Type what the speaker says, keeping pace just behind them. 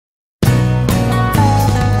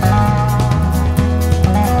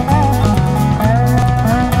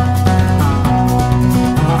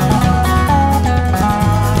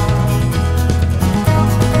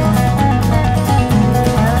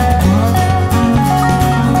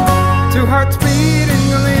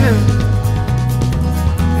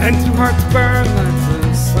hearts burn like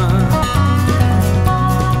the sun.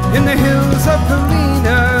 In the hills of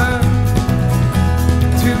Galena,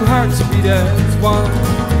 two hearts beat as one,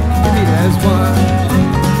 beat as one.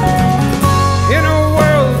 In a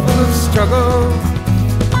world full of struggle,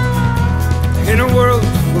 in a world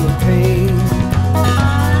full of pain,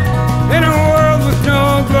 in a world with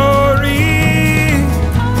no glory,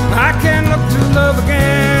 I can look to love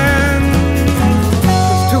again.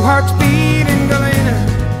 'Cause two hearts beat in Galena,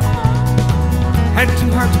 and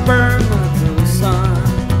two hearts burn like the sun.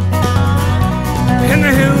 In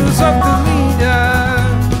the hills of Galena,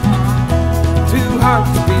 two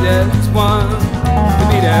hearts beat as one,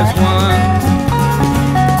 beat as one.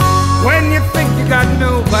 When you think you got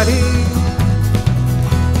nobody,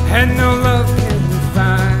 and no love can be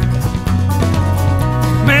found,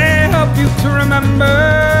 may help you to remember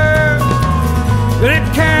that it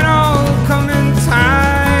can all come in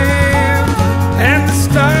time. And the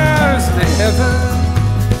stars in the heaven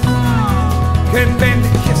can bend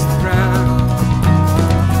and kiss the ground,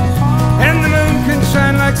 and the moon can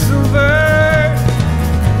shine like silver,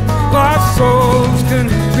 lost souls can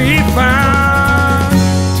be found.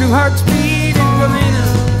 Two hearts beat in Galena,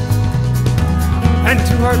 and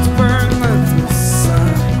two hearts burn like the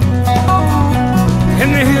sun. In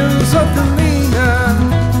the hills of Galena,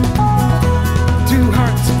 two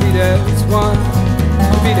hearts beat as one,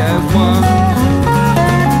 beat as one.